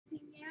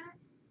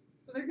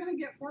They're gonna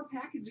get 4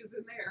 packages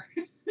in there.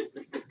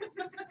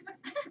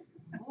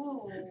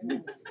 Oh.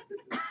 And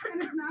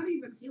it's not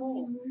even Should we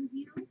full. move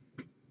you?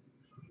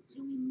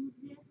 Should we move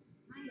this?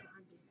 I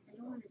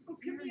don't want to Oh,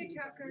 scare come here, anybody.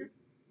 Trucker.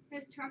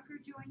 Has Trucker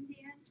joined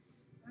in?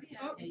 Oh, yeah.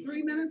 Oh, Okay.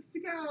 3 minutes to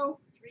go.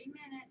 3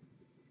 minutes.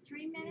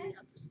 3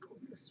 minutes? Let's go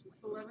this way.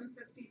 It's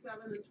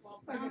 11:57 and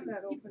 12 I get seconds.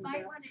 that You open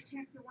might up. want to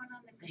check the one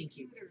on the Thank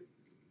you. computer.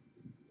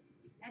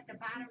 At the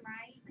bottom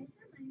right. I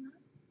turn mine on.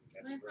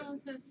 That's My right. phone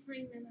says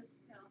 3 minutes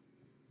till.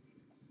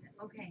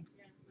 Okay,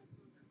 Yeah, my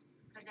phone does.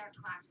 because our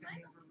clocks are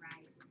never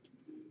right.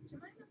 Turn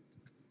mine on.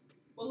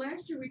 Well,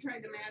 last year we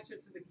tried to match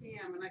it to the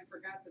cam, and I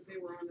forgot that they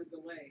were on a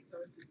delay, so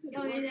it just didn't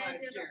Oh, work yeah, that last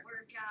didn't year.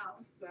 work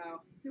out.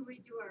 So, So we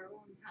do our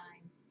own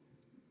time.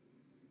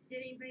 Did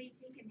anybody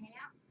take a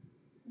nap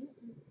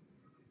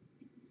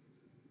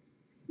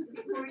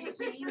before you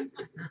came?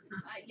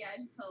 Yeah, I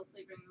just fell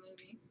asleep during the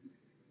movie.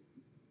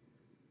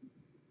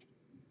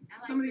 I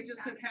like somebody the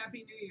just said sound.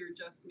 Happy New Year,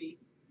 just me.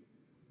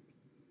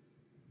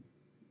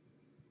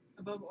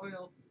 Above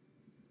oils.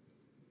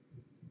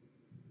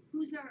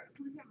 Who's our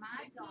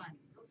mods on?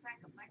 Looks like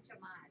a bunch of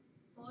mods.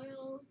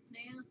 Oils,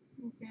 Nance.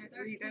 Can't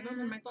read. I don't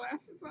have my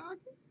glasses on.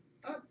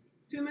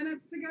 2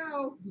 minutes to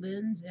go.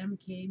 Lynn's,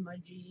 MK,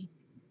 Mudgy,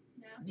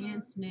 Napa.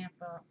 Nance,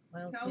 Napa,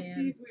 Oil Tell Stand,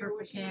 Steve we were Purple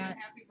wishing him a Cat,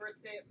 happy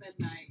birthday at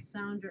midnight.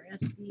 Sounder,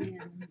 SD,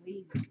 and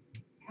Wade. That's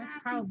Happy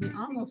probably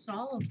birthday almost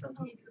all of them.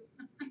 to you.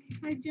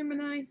 Hi,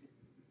 Gemini.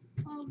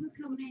 Oh, look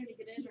how many to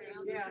get in kids.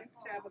 around Yeah, this.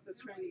 Tabitha's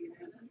trying to get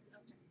in. Okay.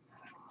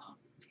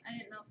 I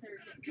didn't know if they were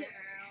getting in or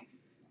out.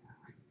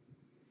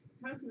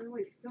 How's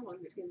really still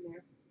in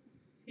there?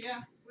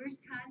 Yeah. Where's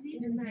Kazi?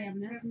 In the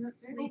cabinet, Oh,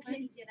 sleeping. can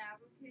he get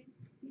out okay?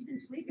 He's been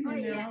sleeping Oh,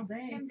 in there yeah. all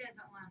day. Him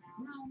doesn't want out.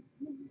 No.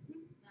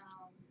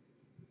 No.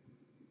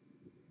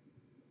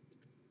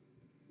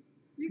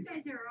 You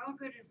guys are all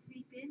gonna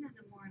sleep in the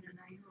morning,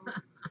 I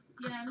hope.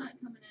 Yeah, I'm not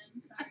coming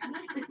in. Sorry.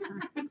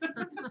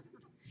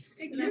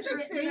 You're just Did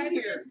I staying forget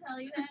here. to tell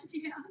you that?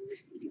 Yeah,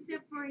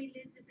 except for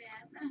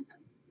Elizabeth.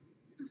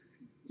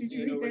 Did you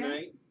Staying read that?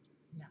 overnight?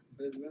 Yeah.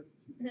 Elizabeth?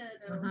 No.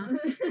 Uh-huh. I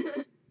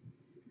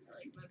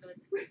like my bed.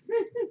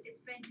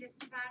 It's been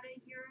just about a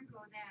year ago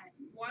that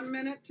 1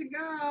 minute to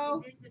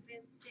go.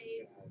 Elizabeth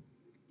stayed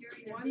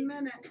during a 1 big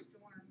minute.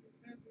 snowstorm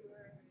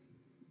February.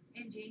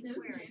 in It was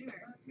January. January.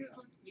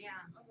 Yeah,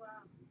 Oh,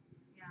 wow.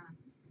 yeah.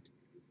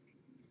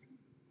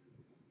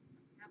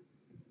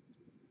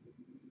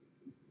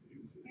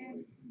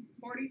 And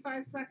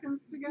 45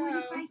 seconds to go.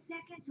 45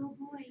 seconds, oh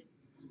boy.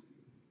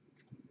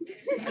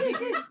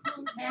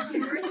 Happy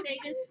birthday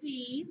to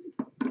Steve.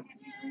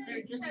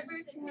 They're just Happy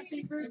birthday to happy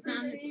you.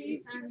 birthday.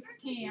 It's on the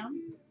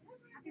cam.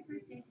 Happy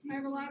birthday to I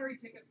have a you. lottery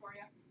ticket for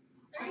you.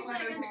 I have a 30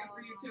 lottery seconds. ticket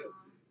for you too.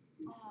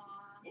 Aw.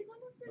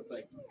 But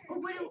like, Oh,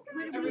 what do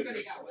we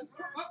Everybody got one.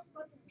 Oh,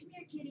 Whoops, come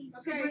here, kitty.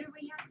 So Okay. what do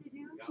we have to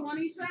do?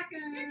 20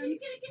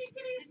 seconds.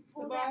 Just The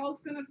pull that.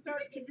 ball's gonna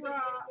start to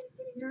drop.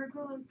 Here it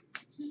goes.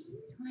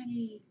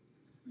 20,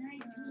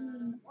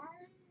 19,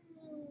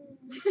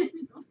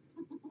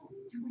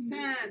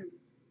 10,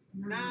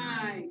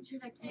 9,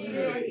 Should I play Eight,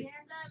 it 8, again?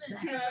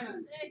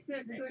 7, 6,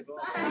 6,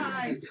 5,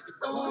 5,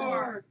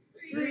 4,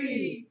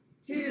 3,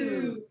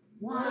 2,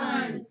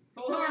 1.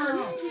 Hold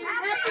on.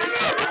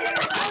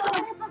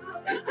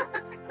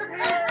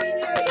 Happy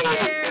New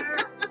Year!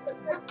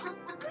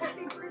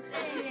 Happy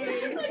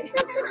birthday!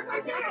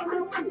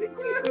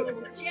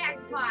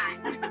 Jackpot!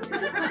 There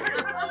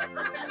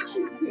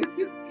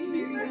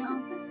you go.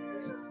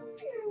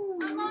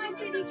 Come on,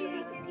 kitty,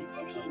 kitty, kitty,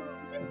 kitties.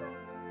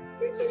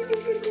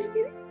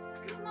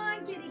 Come on,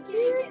 kitty,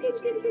 kitty,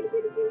 kitty,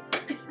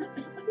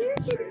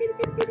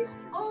 kitty.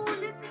 Oh,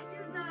 listen to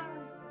the.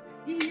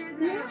 Do you hear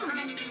the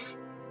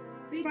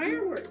big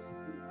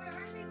Fireworks.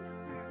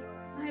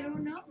 I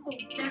don't know.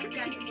 That's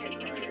got to be at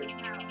somebody's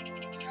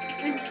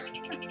house.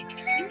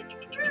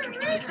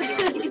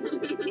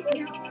 Did you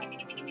hear it?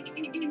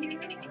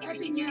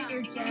 Happy New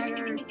Year,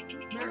 chatters.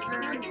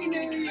 Happy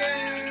New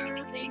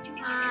Year. Thank you,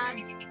 Mom.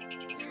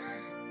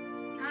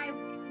 I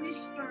wish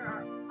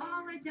for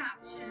all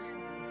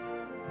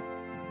adoptions.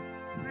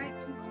 Right,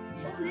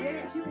 kids?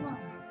 Listen to them.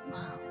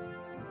 Wow.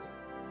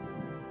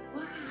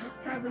 Wow. It's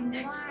probably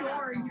next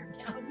door in your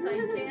outside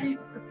Kids tent.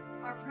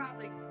 are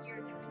probably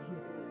scared to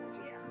pieces.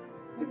 Yeah.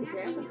 Happy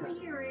Happy Daffodil.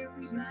 New Year,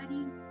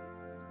 everybody.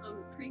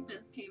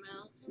 Preakness came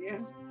out. Yeah.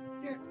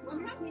 Here,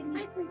 What's up,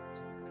 kitties?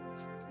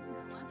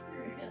 Watch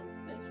her get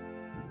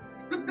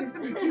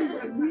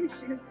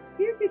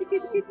Here, kitty,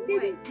 kitty, Oh, kitty, boy.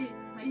 kitty.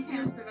 My Did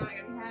cats are not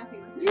gonna be happy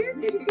with Here,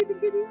 this. kitty, kitty,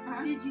 kitty.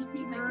 Huh? Did you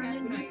see My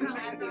Vernon? cats He are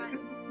probably happy. thought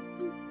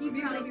he You're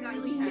probably like thought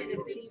really he had a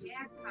happy. big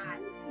jackpot.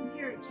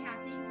 Here,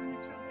 Kathy, you want to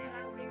throw that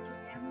out there to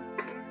them?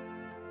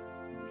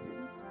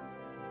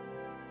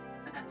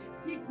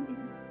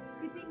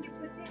 Good thing you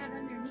put that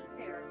underneath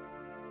there.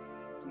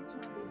 Catch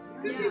all these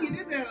Good young. thing you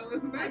did that, I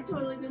Elizabeth.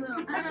 totally did that.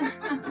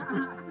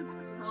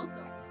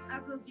 Welcome.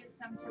 I'll go give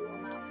some to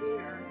him out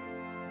there.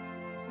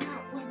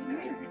 Wow, what do you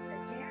guys hit the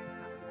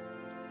jackpot?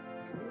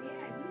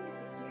 Yeah, you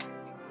hit the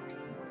jackpot.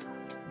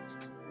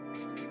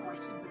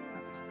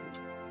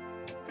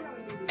 That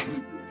would be the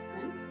easiest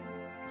thing.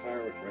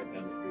 fireworks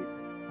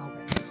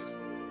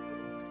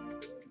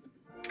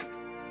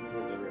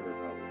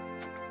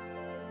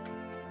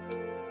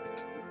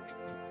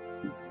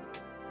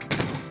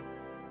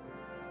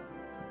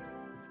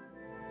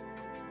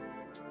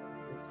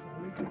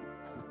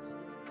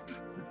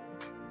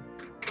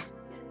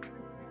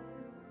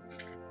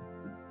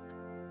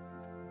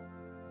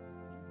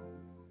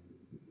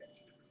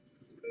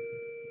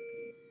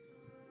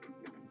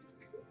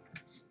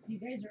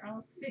guys are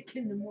all sick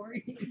in the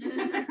morning.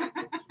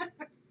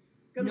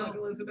 Good No. luck,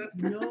 Elizabeth.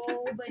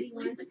 Nobody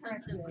wants Lisa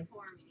comes in breakfast.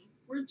 before me.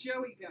 Where'd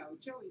Joey go?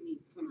 Joey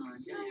needs some Aw,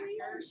 snack. Joey.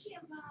 Oh, she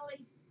and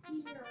Molly's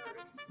scared.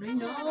 I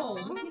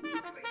know.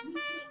 Kitty's right.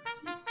 He's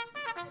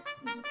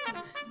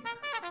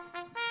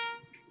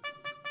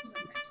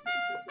He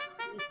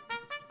gets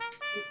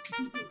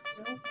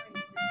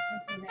so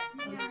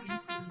frightened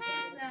because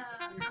of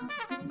that color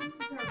instinct. the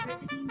booms are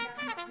riveting down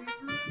the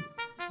river.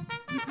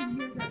 You can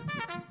hear the.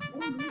 Oh,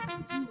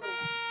 listen to it.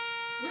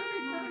 Where are they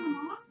setting them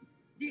off?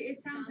 It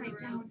sounds Down the like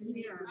down road.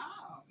 here.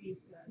 Oh. Steve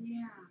said.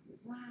 Yeah.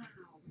 Wow.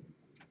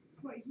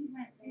 Boy, he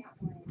went that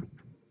way.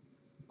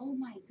 Oh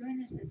my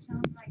goodness, it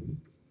sounds like. I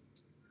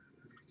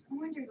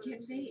wonder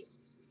if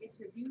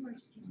the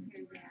viewers can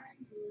hear that.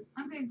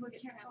 I'm gonna go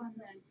check on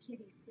the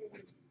Kitty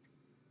City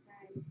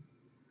guys.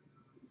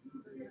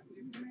 Here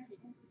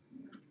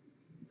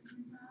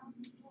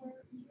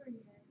he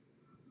is.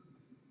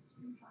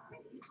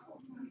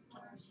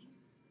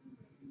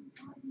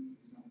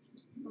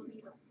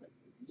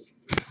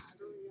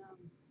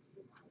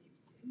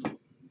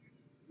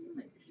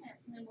 My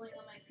cat's nibbling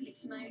on my feet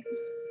tonight.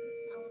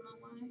 I don't know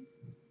why.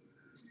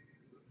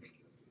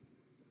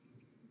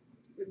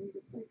 We need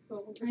to fix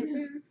all of I know.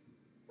 their backs.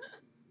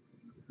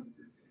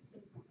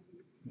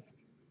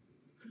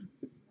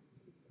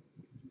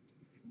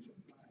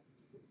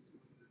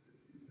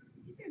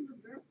 Hey, little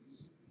girl.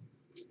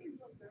 Hey,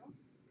 little girl.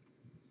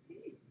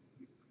 Hey.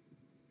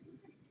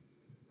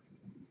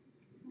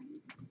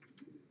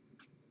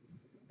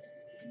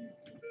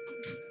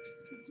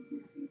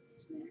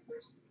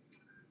 Snackers.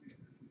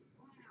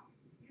 Wow,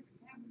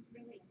 that was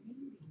really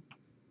amazing.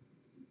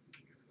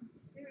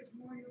 There was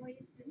more noise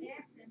to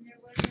that than there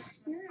was at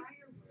the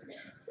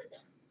fireworks.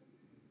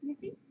 You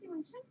think you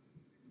want some?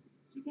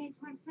 You guys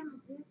want some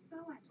of this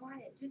though? I bought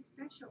it just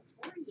special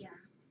for you.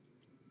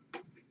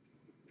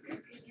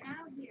 They're getting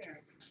out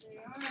here. They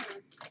are.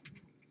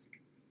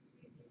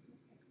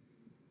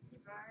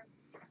 Barb.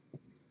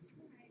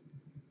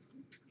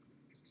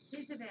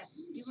 Elizabeth,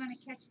 you want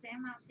to catch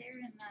them out there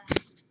in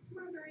the?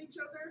 Come under each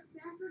other.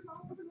 Snackers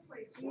all over the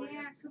place for you.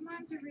 Yeah, come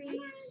on,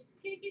 Doreen.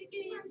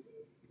 Kitties.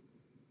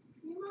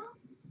 See, Mom?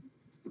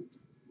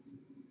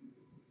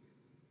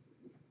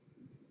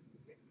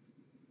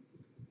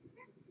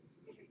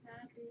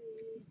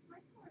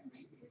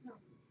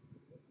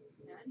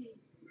 Daddy.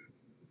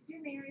 Here,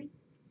 Mary.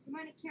 You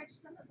want to catch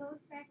some of those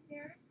back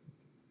there?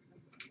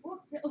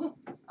 Whoops! Oh,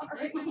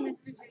 sorry. Hey,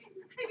 Mr. J.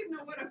 I didn't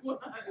know what it was.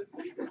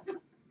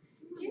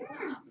 Here.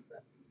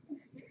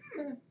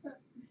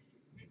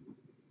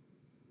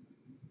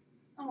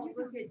 Oh,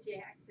 look at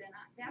Jackson.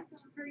 That's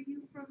for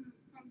you from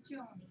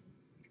Joni.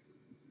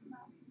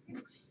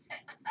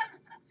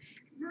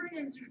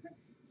 Vernon's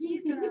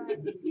he's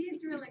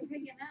really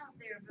picking out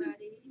there,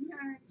 buddy.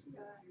 Aren't you?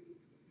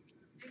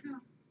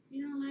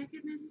 You don't like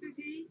it, Mr.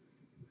 D?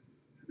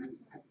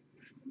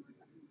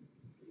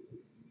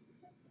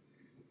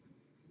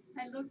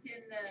 I looked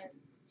in the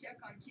check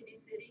on Kitty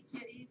City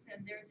kitties,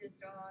 and they're just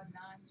all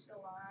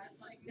nonchalant,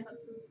 like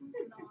nothing's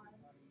going on.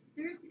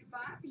 There's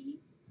Bobby.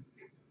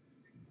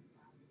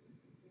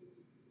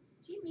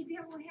 Gee, maybe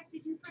I won't have to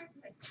do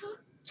breakfast.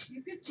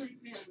 You could sleep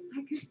in.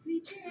 I could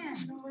sleep in.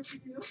 You know what to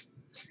do?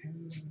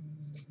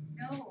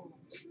 No.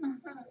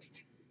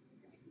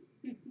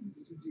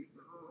 Mr. D.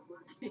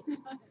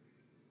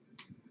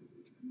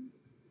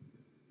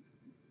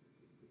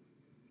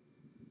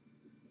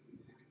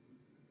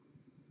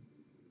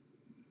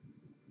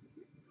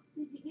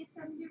 Did you get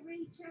some to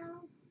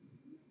Rachel?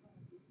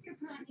 Here,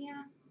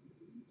 Panya.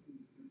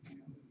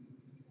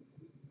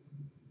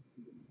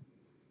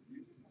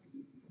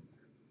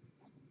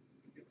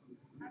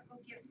 I'll go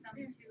give some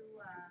to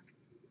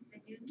the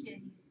new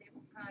kitties. They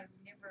will probably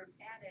never have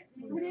had it.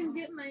 I didn't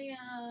get my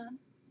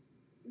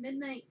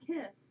midnight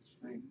kiss.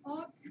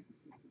 Oops.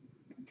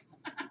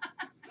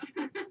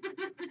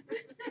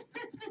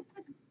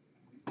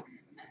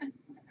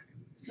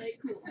 Like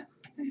who?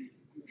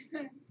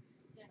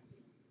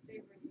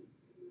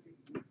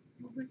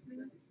 What was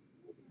this?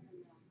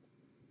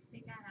 They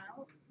got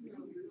out?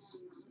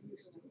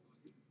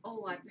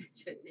 Oh, I bet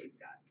you they've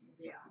got,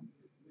 yeah.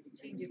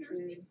 Change of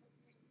food.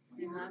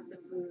 And lots of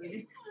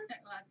food.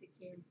 Lots of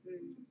canned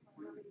food.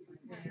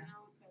 Yeah.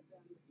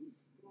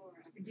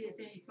 Did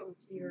they go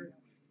to your,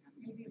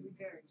 maybe we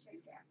better check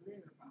that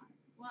litter box.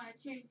 Well, I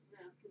changed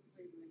that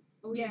completely.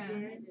 Oh, Yeah. you I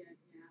did? did,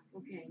 yeah.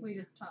 Okay, We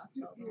just tossed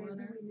all the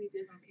litter. We need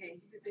to, okay.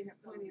 did they have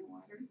plenty of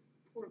water?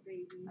 Poor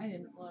babies. I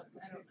didn't look.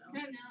 I don't know.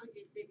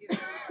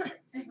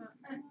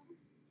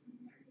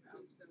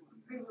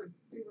 They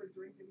were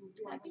drinking.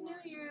 Happy New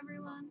Year,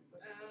 everyone.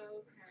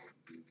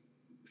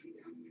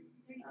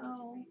 Okay.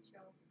 Oh.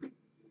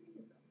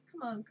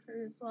 Come on,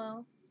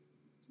 Kurzweil.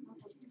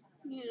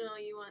 You know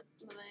you want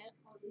some of that.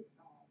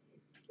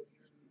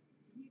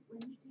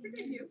 Look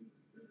at you.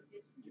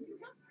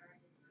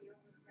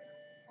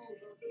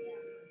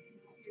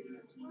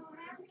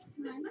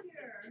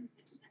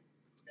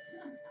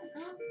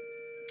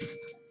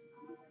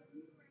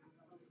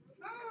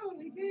 Oh,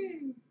 they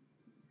do.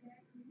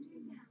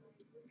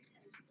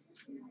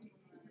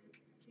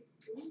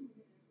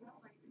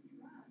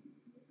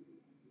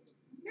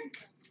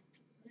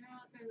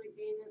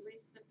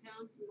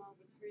 down from all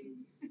the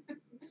trees.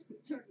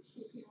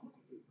 Turkey.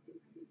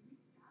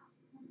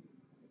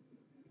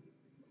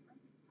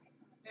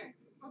 There.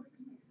 Oh,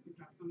 you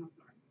dropped on the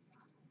floor.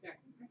 There.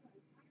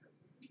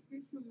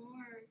 Here's some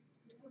more.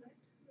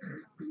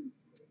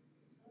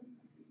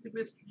 Did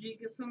Mr. G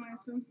get some, I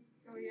assume?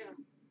 Oh yeah,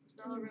 it's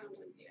all around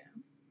it. Yeah.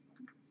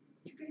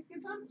 Did you guys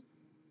get some?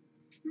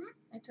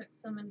 I took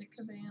some into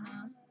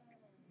Cabana.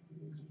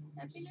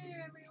 Happy New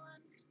Year,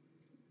 everyone.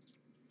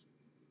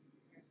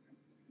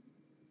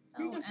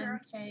 Here you Oh, go,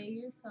 Sarah. MK,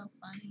 you're so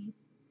funny.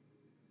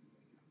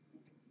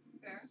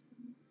 There.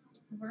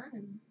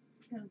 Vernon's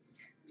gonna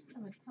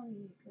have a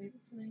tummy ache later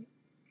tonight.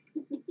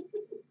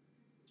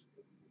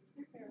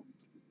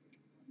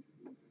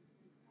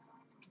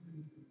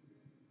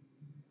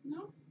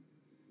 No?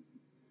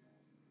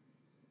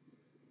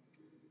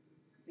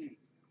 Okay.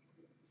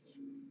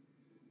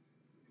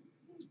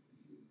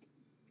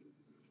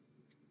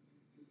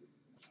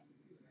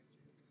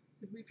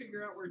 Did we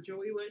figure out where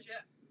Joey was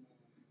yet?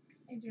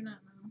 I do not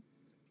know.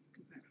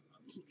 Because I don't know.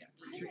 He got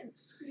I the didn't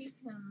treats. see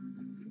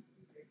him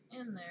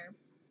in there,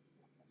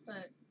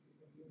 but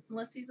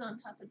unless he's on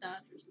top of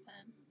Dodger's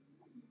pen.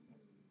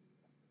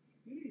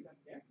 He's up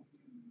there.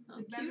 Oh,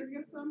 Did Bender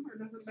cute. get some, or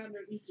doesn't Bender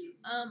eat these?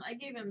 I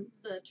gave him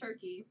the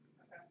turkey.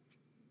 Okay.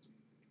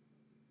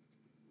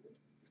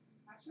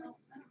 Actually,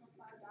 I don't know if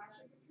I got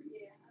treats.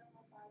 Yeah, I don't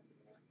know if I would.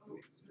 Oh,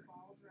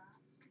 ball drop.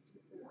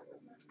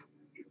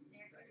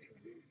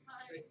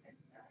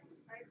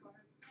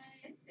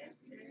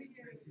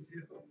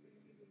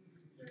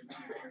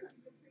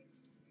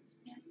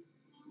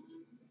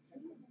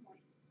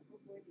 Oh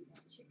boy, they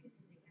got chicken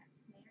and they got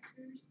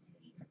snackers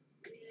and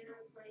banana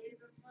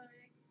flavor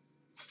flakes.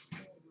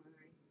 Oh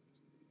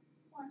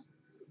my.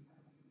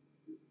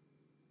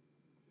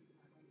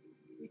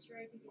 We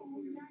tried to get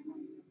here in time, but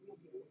we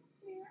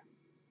didn't.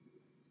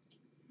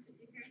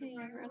 Okay,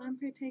 everyone, I'm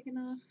taking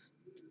off.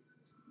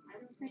 I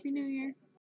don't Happy New Year.